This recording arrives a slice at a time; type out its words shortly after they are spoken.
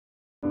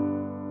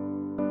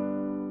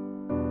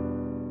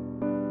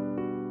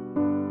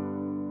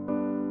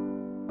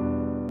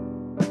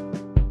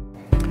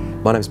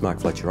My name's Mark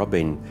Fletcher. I've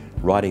been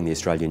writing the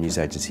Australian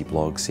Newsagency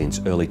blog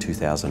since early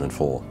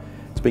 2004.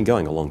 It's been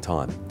going a long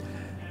time.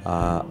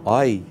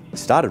 I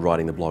started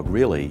writing the blog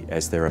really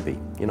as therapy.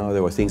 You know,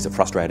 there were things that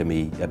frustrated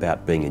me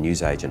about being a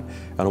newsagent,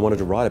 and I wanted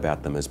to write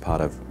about them as part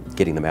of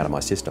getting them out of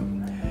my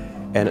system.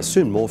 And it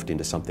soon morphed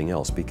into something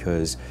else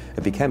because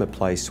it became a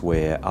place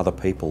where other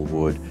people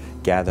would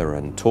gather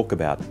and talk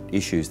about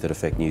issues that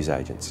affect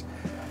newsagents.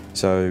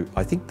 So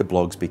I think the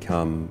blog's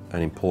become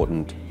an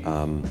important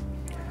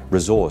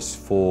resource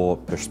for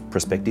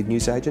prospective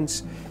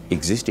newsagents,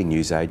 existing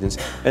newsagents,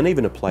 and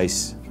even a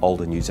place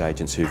older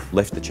newsagents who've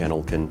left the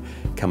channel can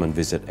come and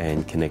visit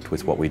and connect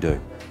with what we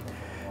do.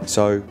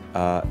 So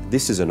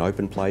this is an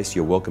open place.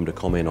 You're welcome to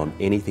comment on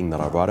anything that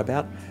I write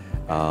about,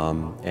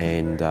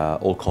 and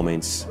all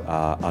comments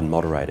are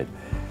unmoderated.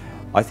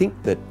 I think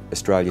that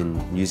Australian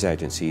news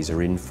agencies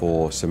are in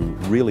for some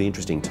really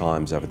interesting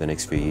times over the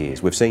next few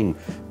years. We've seen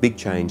big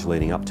change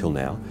leading up till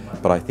now,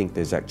 but I think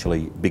there's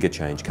actually bigger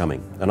change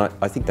coming, and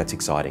I think that's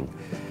exciting.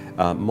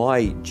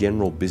 My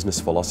general business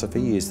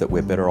philosophy is that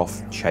we're better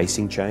off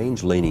chasing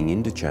change, leaning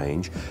into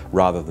change,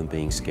 rather than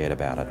being scared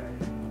about it.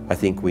 I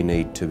think we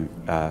need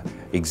to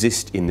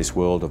exist in this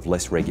world of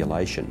less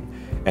regulation,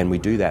 and we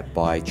do that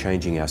by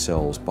changing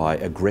ourselves, by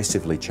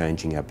aggressively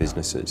changing our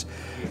businesses,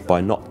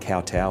 by not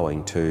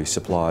kowtowing to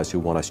suppliers who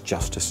want us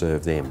just to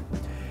serve them.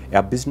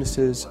 Our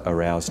businesses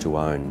are ours to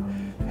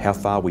own. How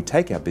far we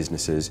take our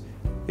businesses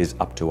is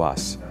up to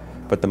us.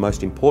 But the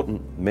most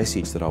important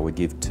message that I would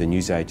give to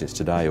newsagents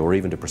today, or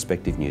even to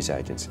prospective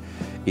newsagents,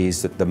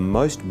 is that the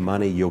most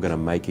money you're going to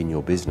make in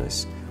your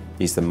business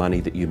is the money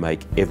that you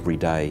make every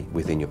day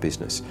within your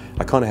business.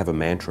 I kind of have a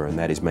mantra, and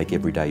that is make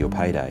every day your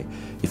payday.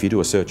 If you do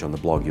a search on the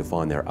blog, you'll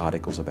find there are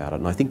articles about it,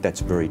 and I think that's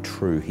very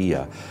true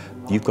here.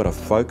 You've got to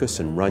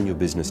focus and run your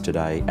business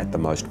today at the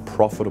most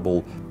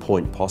profitable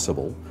point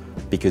possible,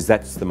 because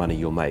that's the money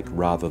you'll make,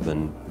 rather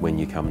than when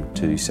you come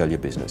to sell your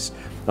business.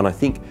 And I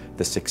think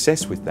the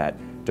success with that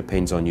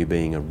depends on you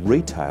being a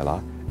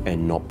retailer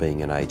and not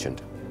being an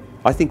agent.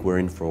 I think we're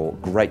in for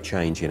great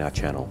change in our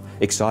channel,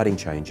 exciting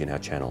change in our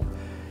channel.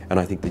 And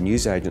I think the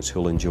newsagents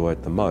who'll enjoy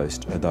it the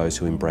most are those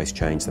who embrace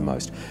change the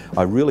most.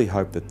 I really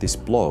hope that this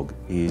blog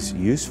is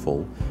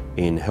useful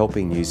in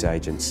helping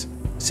newsagents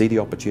see the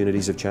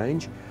opportunities of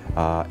change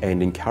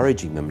and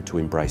encouraging them to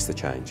embrace the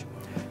change.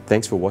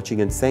 Thanks for watching,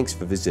 and thanks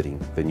for visiting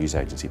the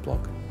Newsagency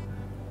blog.